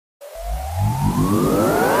Hey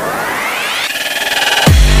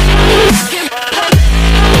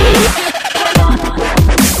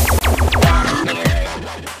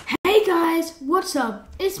guys, what's up?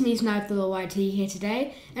 It's me, SniperThrilla YT here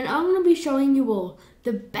today, and I'm going to be showing you all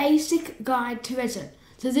the basic guide to Redstone.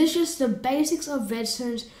 So this is just the basics of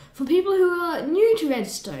Redstones for people who are new to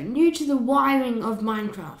Redstone, new to the wiring of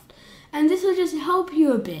Minecraft. And this will just help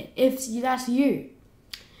you a bit, if that's you.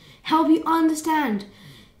 Help you understand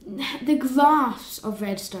the graphs of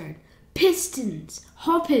Redstone, pistons,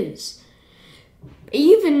 hoppers,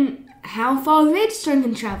 even how far Redstone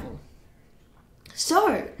can travel.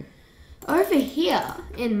 So, over here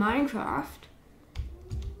in Minecraft,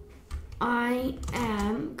 I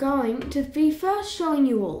am going to be first showing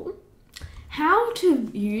you all how to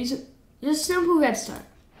use just simple redstone.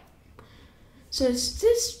 So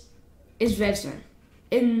this is redstone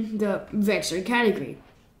in the redstone category,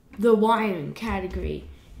 the wiring category,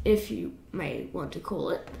 if you may want to call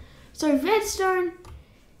it. So redstone,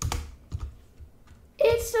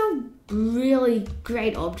 it's a really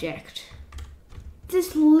great object.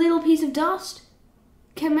 This little piece of dust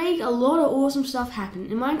can make a lot of awesome stuff happen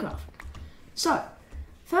in Minecraft. So,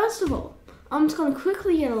 first of all, I'm just going to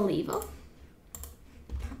quickly get a lever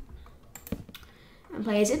and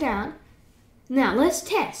place it down. Now, let's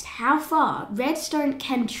test how far redstone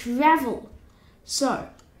can travel. So,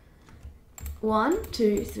 1,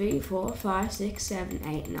 2, 3, 4, 5, 6, 7,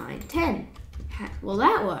 8, 9, 10. Will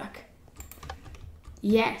that work?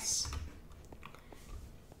 Yes.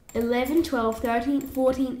 11, 12, 13,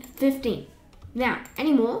 14, 15. Now,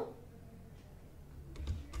 any more?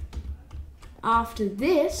 After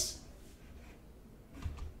this,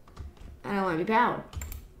 and I won't be powered.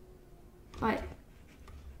 Like,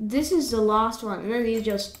 this is the last one, and then these are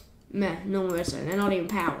just normal redstone. They're not even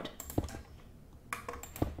powered.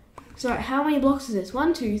 So, how many blocks is this?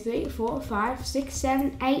 1, 2, 3, 4, 5, 6,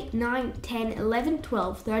 7, 8, 9, 10, 11,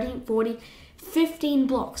 12, 13, 14, 15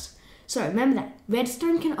 blocks. So remember that,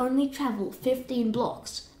 redstone can only travel 15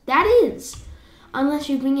 blocks. That is, unless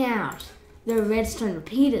you bring out the redstone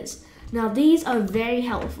repeaters. Now these are very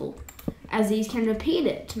helpful, as these can repeat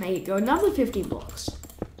it to make it go another 15 blocks.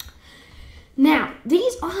 Now,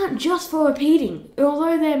 these aren't just for repeating,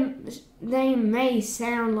 although they may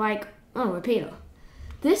sound like, oh, repeater.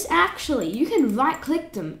 This actually, you can right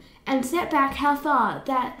click them and set back how far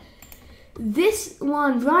that this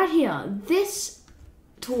one right here, this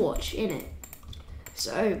torch in it.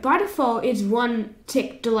 So by default it's 1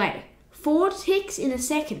 tick delay. 4 ticks in a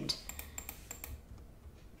second.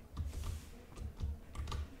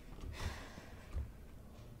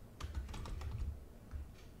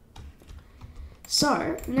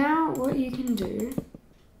 So now what you can do,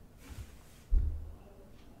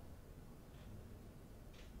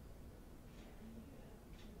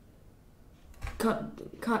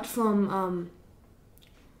 cut from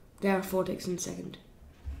there are 4 ticks in a second.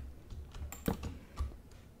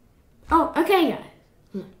 Oh, okay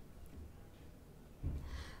guys.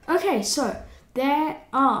 Okay, so there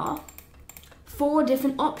are 4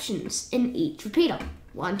 different options in each repeater.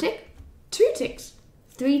 1 tick, 2 ticks,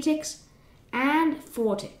 3 ticks, and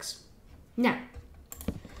 4 ticks. Now,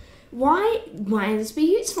 why might this be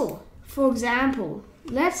useful? For example,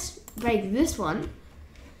 let's break this one,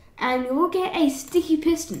 and we'll get a sticky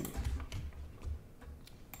piston.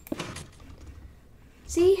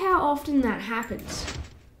 See how often that happens.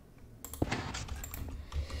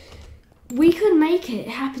 We could make it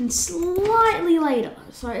happen slightly later.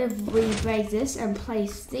 So if we break this and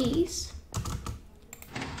place these,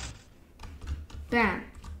 bam.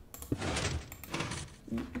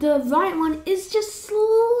 The right one is just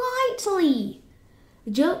slightly,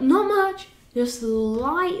 not much, just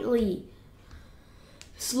slightly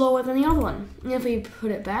slower than the other one. And if we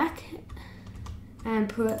put it back and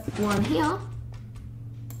put one here,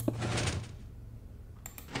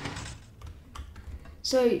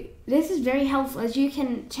 so this is very helpful, as you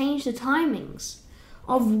can change the timings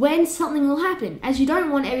of when something will happen, as you don't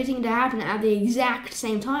want everything to happen at the exact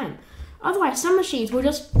same time. Otherwise, some machines will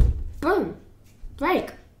just, boom,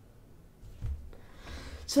 break.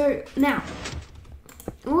 So now,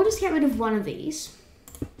 we'll just get rid of one of these.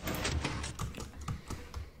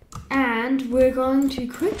 And we're going to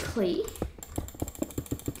quickly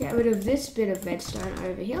get rid of this bit of redstone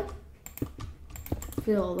over here.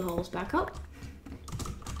 Fill all the holes back up.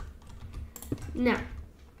 Now,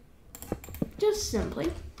 just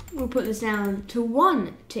simply, we'll put this down to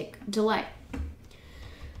 1 tick delay.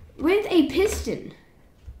 With a piston,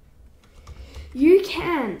 you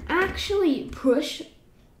can actually push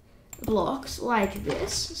blocks like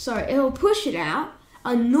this. So it'll push it out.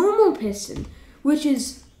 A normal piston, which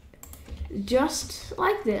is just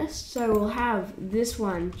like this. So we'll have this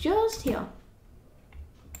one just here,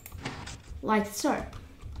 like so.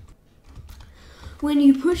 When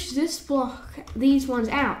you push this block, these ones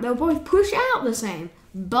out, they'll both push out the same.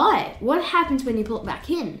 But what happens when you pull it back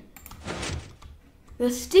in?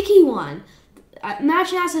 The sticky one,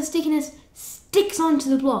 imagine as the stickiness sticks onto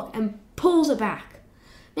the block and pulls it back.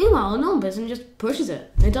 Meanwhile, a normal piston just pushes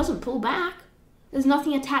it. It doesn't pull back. There's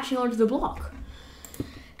nothing attaching onto the block.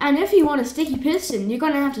 And if you want a sticky piston, you're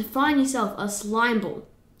going to have to find yourself a slime ball.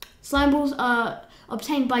 Slime balls are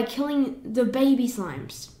obtained by killing the baby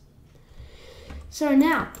slimes. So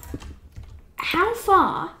now, how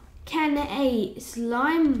far can a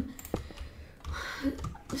slimy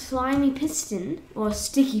piston, or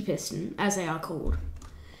sticky piston as they are called,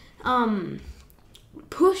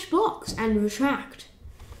 push blocks and retract?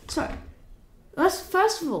 So,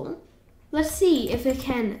 first of all, let's see if it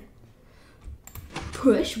can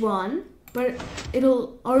push one, but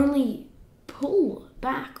it'll only pull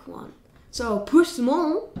back one. So it'll push them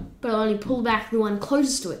all, but it'll only pull back the one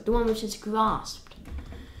closest to it, the one which is grasped.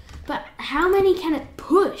 But how many can it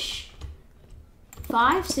push?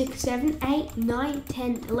 5, 6, 7, 8, 9,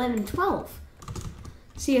 10, 11, 12.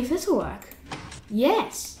 See if this will work.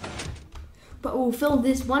 Yes. But we'll fill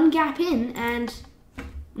this one gap in and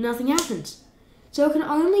nothing happens. So it can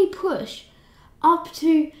only push up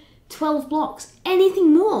to 12 blocks.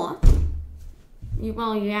 Anything more, you're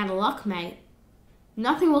out of luck, mate.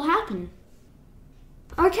 Nothing will happen.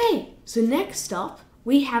 Okay, so next up,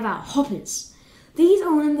 we have our hoppers. These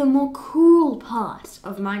are one of the more cool parts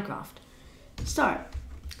of Minecraft. So,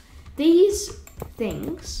 these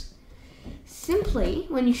things, simply,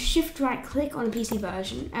 when you shift right click on a PC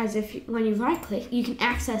version, when you right click, you can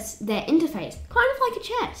access their interface, kind of like a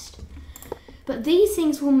chest. But these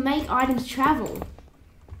things will make items travel.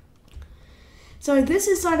 So this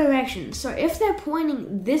is their direction. So if they're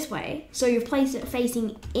pointing this way, so you've placed it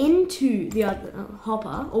facing into the other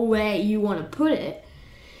hopper, or where you want to put it,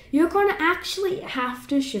 you're going to actually have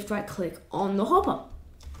to shift right click on the hopper.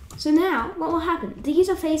 So now, what will happen? These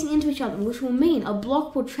are facing into each other, which will mean a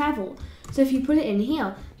block will travel. So if you put it in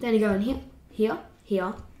here, then you go in here, here,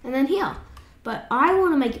 here, and then here. But I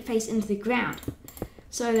want to make it face into the ground,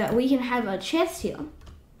 so that we can have a chest here.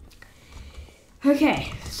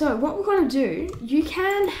 Okay, so what we're going to do, you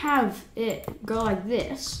can have it go like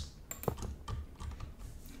this.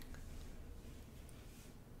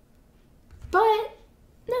 But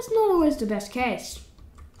that's not always the best case.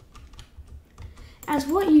 As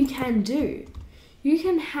what you can do, you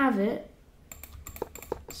can have it,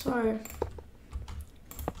 so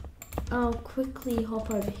I'll quickly hop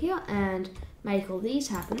over here and make all these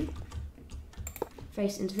happen.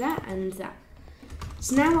 Face into that and that.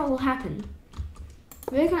 So now what will happen?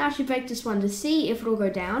 We're going to actually break this one to see if it'll go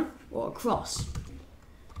down or across.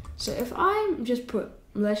 So if I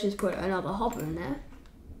let's just put another hopper in there.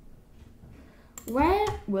 Where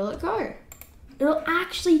will it go? It'll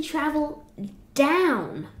actually travel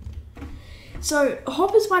down. So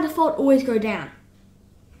hoppers by default always go down.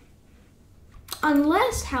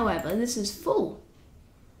 Unless, however, this is full.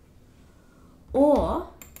 Or,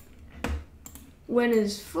 when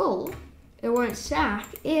it's full, it won't stack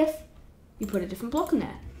if you put a different block in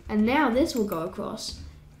there. And now this will go across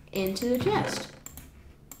into the chest.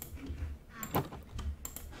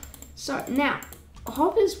 So now,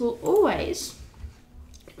 hoppers will always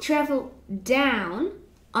travel down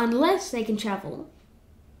unless they can travel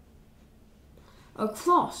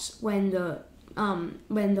across when the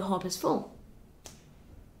hopper's full.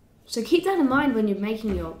 So keep that in mind when you're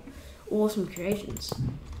making your awesome creations.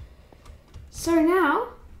 So now,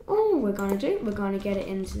 all we're going to do, we're going to get it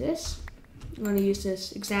into this. I'm going to use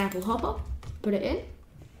this example hopper, put it in,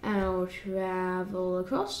 and it'll travel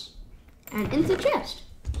across and into the chest.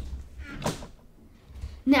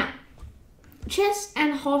 Now, chests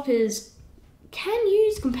and hoppers can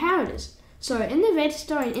use comparators. So in the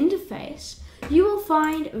Redstone interface, you will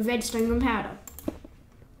find Redstone comparator.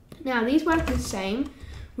 Now these work the same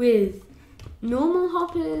with normal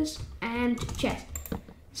hoppers and chests.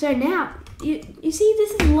 So now, you see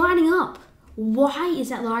this is lining up. Why is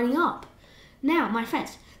that lining up? Now, my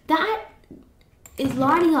friends, that is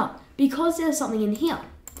lining up because there's something in here.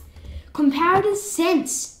 Comparators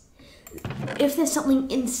sense if there's something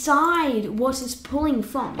inside what it's pulling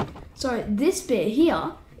from. So this bit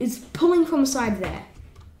here is pulling from inside there.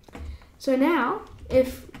 So now,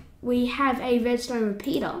 if we have a redstone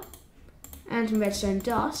repeater and some redstone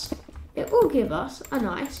dust, it will give us a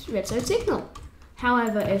nice redstone signal.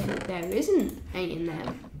 However, if there isn't any in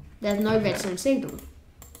there, there's no redstone signal.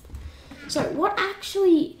 So what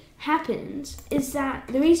actually happens is that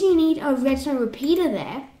the reason you need a redstone repeater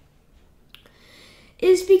there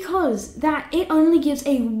is because that it only gives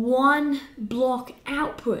a 1 block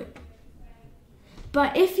output.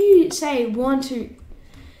 But if you say want to,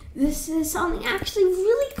 this is something actually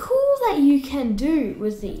really cool that you can do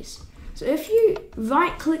with these. So if you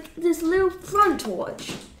right click this little front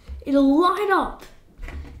torch, it'll light up.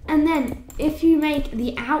 And then if you make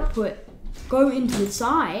the output go into the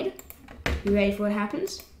side, you ready for what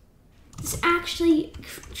happens? This actually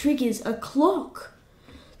triggers a clock.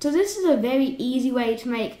 So this is a very easy way to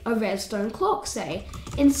make a redstone clock, say.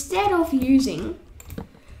 Instead of using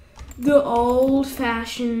the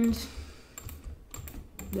old-fashioned,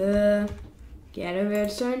 get a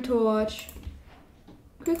redstone torch,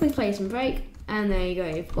 quickly place and break, and there you go,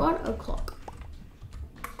 you've got a clock.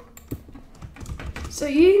 So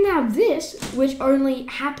you can have this, which only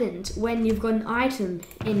happens when you've got an item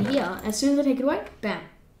in here. As soon as I take it away, bam,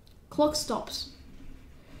 clock stops.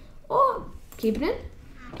 Or keep it in,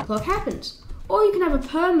 clock happens. Or you can have a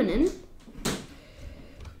permanent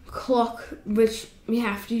clock, which you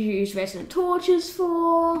have to use redstone torches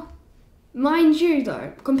for. Mind you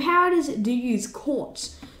though, comparators do use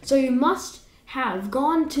quartz, so you must have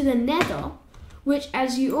gone to the nether, which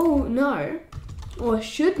as you all know, or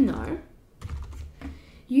should know,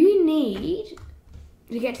 you need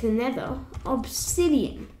to get to the nether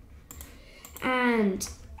obsidian and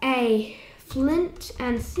a flint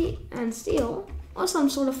and steel or some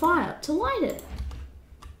sort of fire to light it.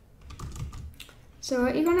 So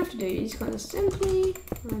what you're gonna have to do is kind of simply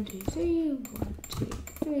 1, 2, 3, 1, 2,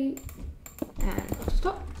 3, and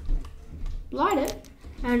stop. Light it,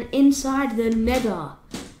 and inside the nether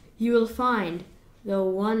you will find the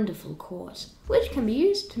wonderful quartz, which can be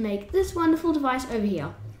used to make this wonderful device over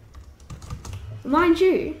here. Mind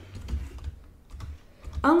you,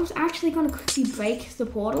 I'm actually going to quickly break the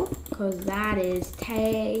portal because that is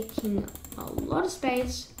taking a lot of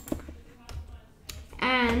space.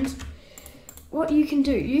 And what you can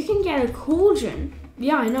do, you can get a cauldron.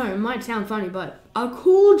 Yeah, I know, it might sound funny, but a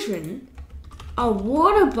cauldron, a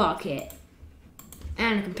water bucket,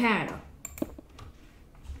 and a comparator.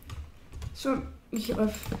 So,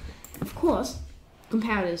 of course,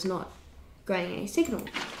 comparator is not getting a signal.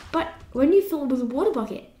 But when you fill it with a water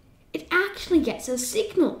bucket, it actually gets a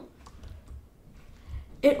signal.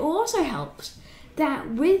 It also helps that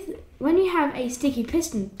when you have a sticky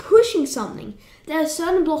piston pushing something, there are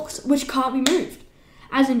certain blocks which can't be moved.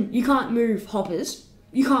 As in, you can't move hoppers,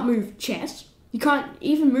 you can't move chests, you can't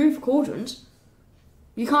even move cauldrons,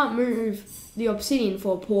 you can't move the obsidian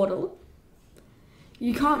for a portal,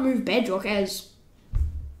 you can't move bedrock as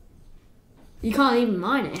you can't even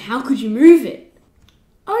mine it. How could you move it?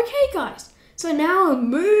 Okay guys, so now we're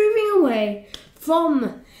moving away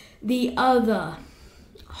from the other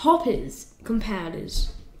hoppers,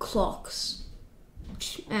 comparators, clocks,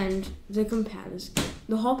 and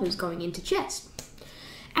the hoppers going into chests.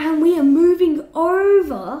 And we are moving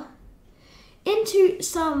over into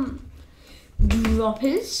some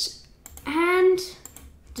droppers and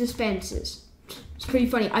dispensers. It's pretty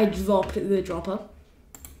funny, I dropped the dropper.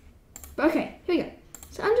 Okay, here we go.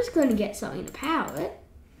 So I'm just going to get something to power it.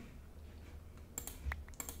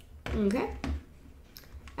 Okay.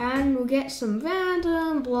 And we'll get some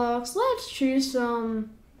random blocks. Let's choose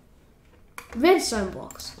some redstone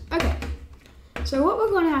blocks. Okay. So what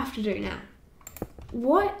we're going to have to do now.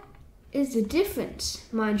 What is the difference,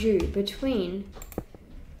 mind you, between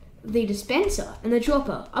the dispenser and the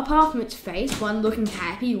dropper? Apart from its face, one looking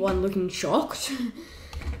happy, one looking shocked.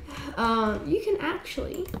 You can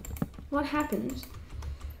actually, what happens,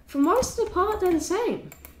 for most of the part they're the same.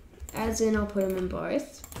 As in, I'll put them in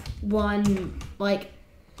both. One, like,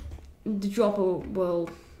 the dropper will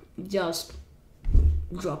just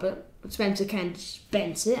drop it. Dispenser can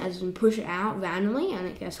dispense it, as in push it out randomly, and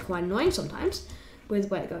it gets quite annoying sometimes with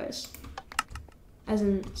where it goes. As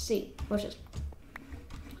in, see, watch this.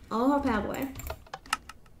 I'll hop out of the way.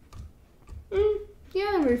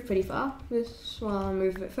 Yeah, I moved pretty far. This while I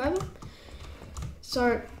move a bit further.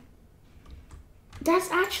 So, that's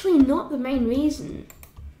actually not the main reason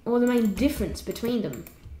or the main difference between them.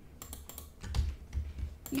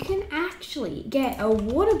 You can actually get a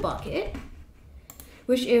water bucket,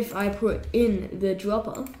 which if I put in the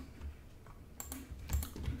dropper,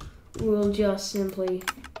 will just simply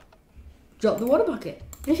drop the water bucket.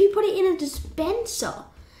 And if you put it in a dispenser,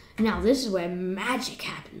 now this is where magic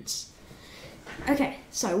happens. Okay,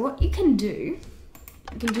 so what you can do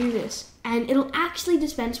this, and it'll actually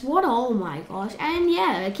dispense water. Oh my gosh, and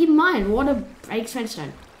yeah, keep in mind, water breaks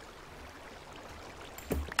redstone.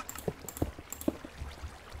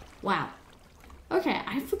 Wow. Okay,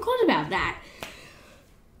 I forgot about that.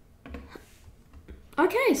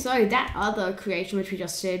 Okay, so that other creation which we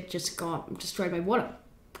just said just got destroyed by water.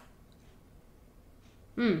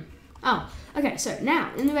 Oh, okay, so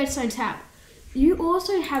now in the redstone tab, you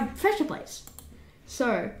also have pressure plates.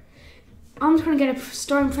 So I'm just going to get a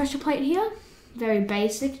stone pressure plate here. Very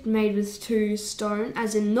basic, made with 2 stone,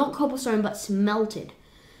 as in not cobblestone but smelted.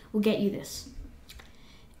 We'll get you this.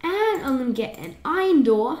 And I'm going to get an iron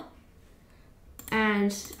door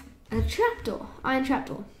and a trapdoor, iron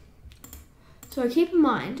trapdoor. So keep in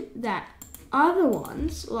mind that other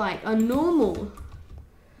ones, like a normal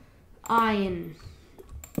iron,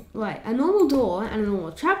 like a normal door and a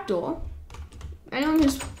normal trapdoor, and I'll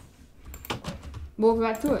just walk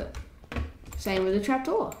right through it. Same with the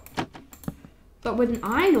trapdoor. But with an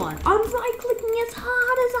iron one, I'm right clicking as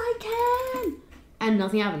hard as I can and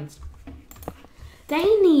nothing happens. They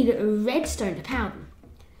need redstone to power them.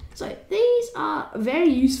 So these are very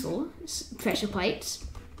useful pressure plates,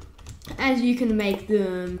 as you can make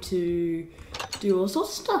them to do all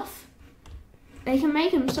sorts of stuff. They can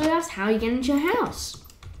make them so that's how you get into your house.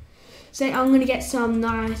 So I'm going to get some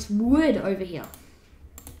nice wood over here.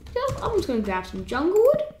 I'm just going to grab some jungle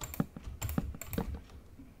wood.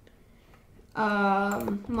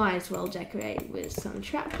 Might as well decorate with some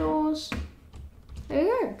trapdoors. There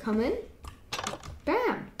you go, come in.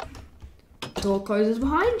 Bam. Door closes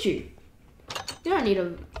behind you. You don't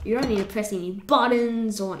need to press any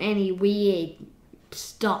buttons or any weird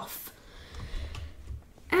stuff.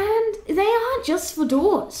 And they are just for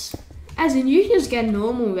doors. As in, you can just get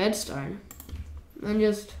normal redstone and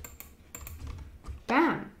just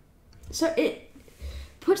bam. So it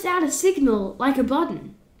puts out a signal like a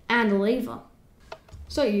button and a lever.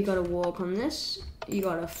 So you gotta walk on this, you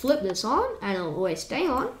gotta flip this on and it'll always stay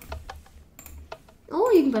on.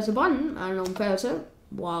 Or you can press a button and it'll press it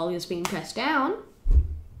while it's being pressed down.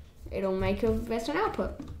 It'll make a redstone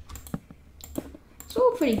output. It's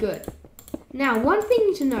all pretty good. Now, one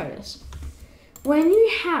thing to notice, when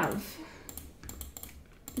you have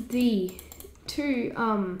the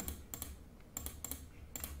 2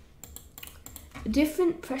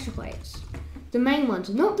 different pressure plates, the main ones,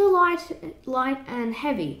 not the light and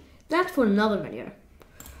heavy, that's for another video.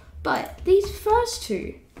 But these first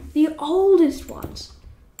 2, the oldest ones,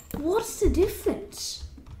 what's the difference?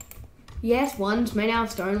 Yes, one's made out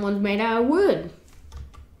of stone, one's made out of wood.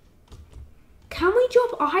 Can we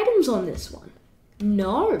drop items on this one?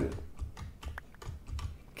 No.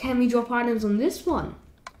 Can we drop items on this one?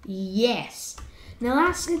 Yes. Now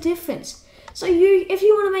that's the difference. So if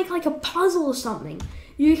you want to make like a puzzle or something,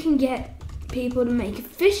 you can get people to make a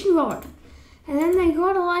fishing rod. And then they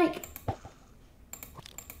gotta like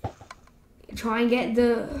try and get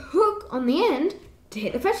the hook on the end to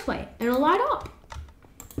hit the pressure plate and it'll light up.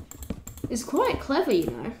 It's quite clever, you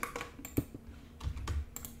know.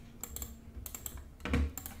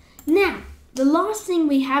 Now, the last thing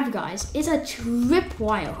we have, guys, is a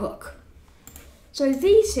tripwire hook. So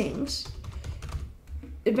these things,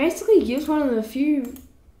 it basically gives one of the few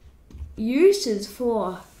uses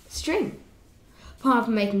for string. Apart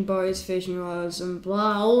from making bows, fishing rods, and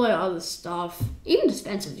blah, all that other stuff. Even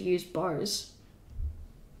dispensers use bows.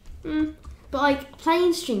 But like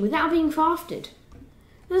plain string without being crafted.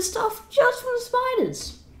 The stuff just from the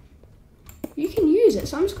spiders. You can use it,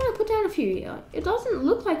 so I'm just going to put down a few here. It doesn't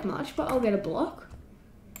look like much, but I'll get a block.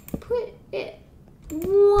 Put it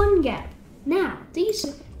 1 gap. Now, these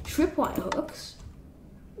tripwire hooks,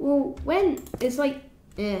 well, when it's like,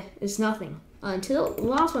 it's nothing. Until the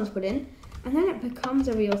last one's put in, and then it becomes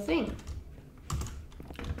a real thing.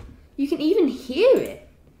 You can even hear it.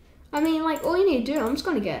 I mean, like, all you need to do, I'm just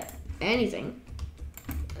going to get anything.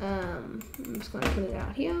 I'm just going to put it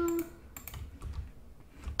out here.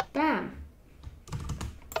 Bam.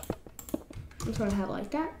 I'm just going to have it like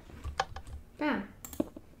that. Bam.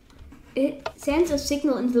 It sends a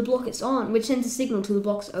signal into the block it's on, which sends a signal to the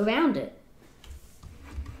blocks around it.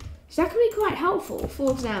 So that can be quite helpful.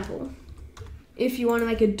 For example, if you want to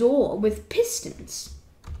make a door with pistons.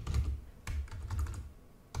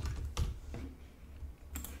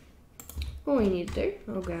 All you need to do,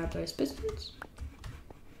 I'll grab those pistons.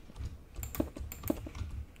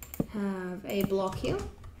 Have a block here.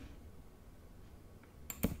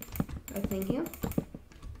 A thing here.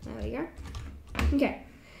 There we go. Okay.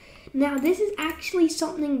 Now this is actually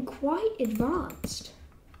something quite advanced.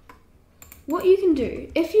 What you can do,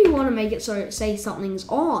 if you want to make it so say something's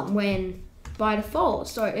on when by default,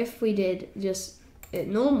 so if we did just it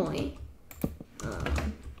normally,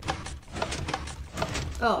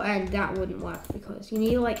 oh, and that wouldn't work because you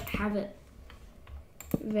need to like have it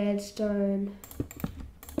redstone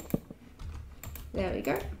There we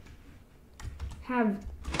go.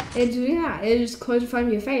 It just close in front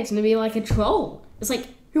of your face and it'll be like a troll. It's like,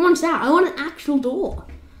 who wants that? I want an actual door.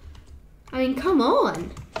 I mean, come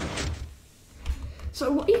on.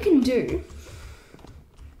 So what you can do,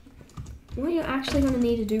 what you're actually going to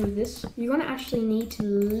need to do with this, you're going to actually need to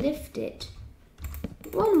lift it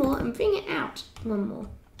one more and bring it out one more.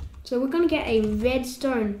 So we're going to get a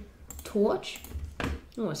redstone torch.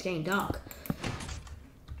 Oh, it's getting dark.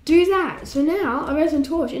 Do that. So now a redstone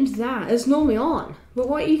torch into that is normally on. But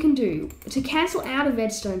what you can do to cancel out a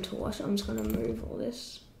redstone torch, I'm just going to move all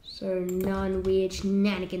this so none weird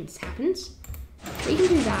shenanigans happens. But you can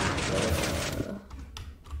do that.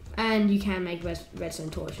 And you can make redstone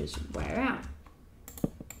torches wear out.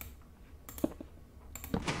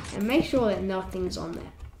 And make sure that nothing's on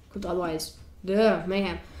there, because otherwise,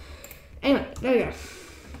 mayhem. Anyway, there we go.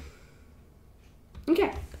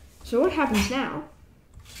 Okay, so what happens now,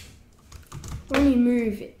 when you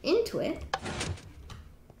move into it,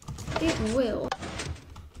 it will...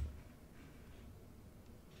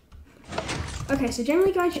 Okay, so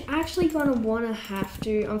generally guys, you're actually gonna wanna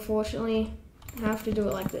unfortunately, have to do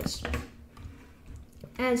it like this.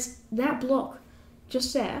 As that block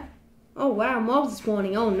just there, oh wow, mobs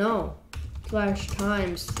spawning, oh no. Flash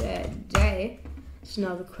times day. It's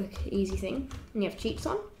another quick, easy thing. And you have cheats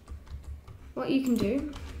on. What you can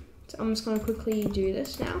do, so I'm just going to quickly do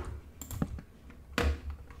this now.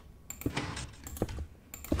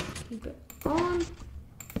 Keep it on.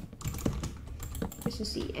 This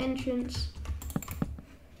is the entrance.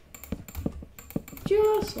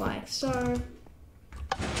 Just like so.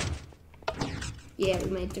 Yeah, we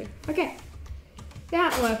made through. Okay.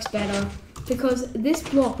 That works better. Because this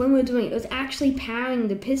block, when we're doing it, was actually powering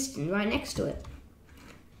the piston right next to it.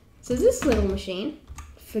 So this little machine,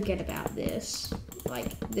 forget about this.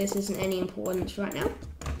 Like, this isn't any importance right now.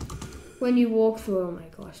 When you walk through, oh my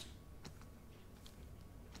gosh.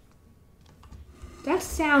 That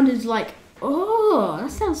sounded like, oh,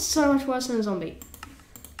 that sounds so much worse than a zombie.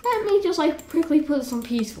 Let me just like quickly put this on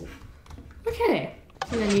peaceful. Okay,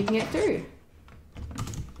 so then you can get through.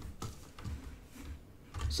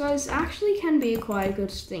 So this actually can be quite a good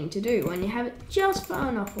thing to do when you have it just far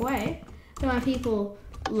enough away that when people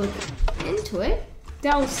look into it,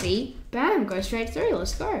 they'll see, bam, go straight through,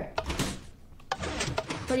 let's go.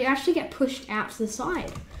 But you actually get pushed out to the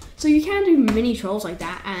side. So you can do mini trolls like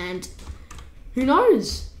that, and who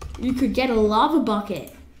knows, you could get a lava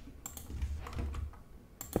bucket.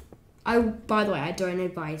 By the way, I don't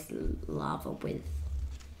advise lava with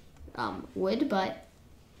wood, but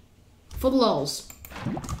for the lols.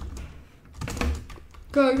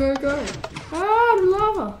 Go, go, go. Ah, the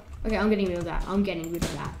lava. Okay, I'm getting rid of that. I'm getting rid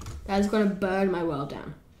of that. That is gonna burn my world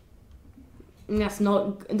down. And that's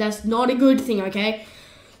not a good thing, okay?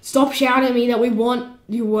 Stop shouting at me that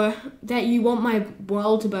you want my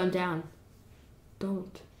world to burn down.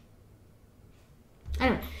 Don't.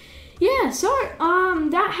 Anyway, yeah, so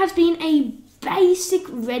that has been a basic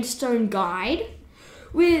redstone guide.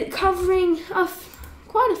 We're covering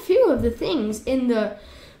quite a few of the things in the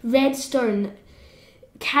redstone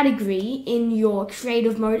category in your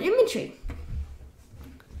creative mode inventory.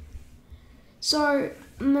 So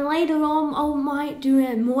later on I might do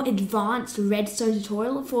a more advanced redstone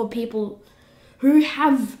tutorial for people who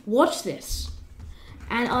have watched this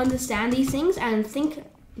and understand these things and think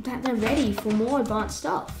that they're ready for more advanced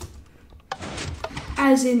stuff.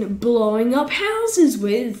 As in blowing up houses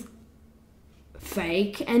with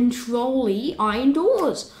fake and trolly iron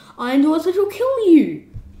doors. Iron doors that will kill you.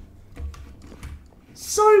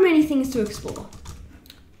 So many things to explore.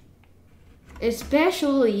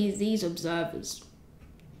 Especially these observers.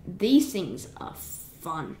 These things are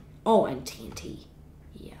fun. Oh, and TNT.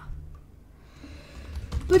 Yeah.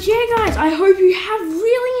 But yeah, guys, I hope you have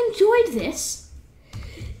really enjoyed this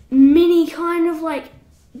mini kind of like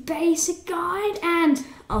basic guide, and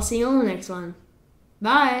I'll see you on the next one.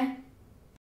 Bye.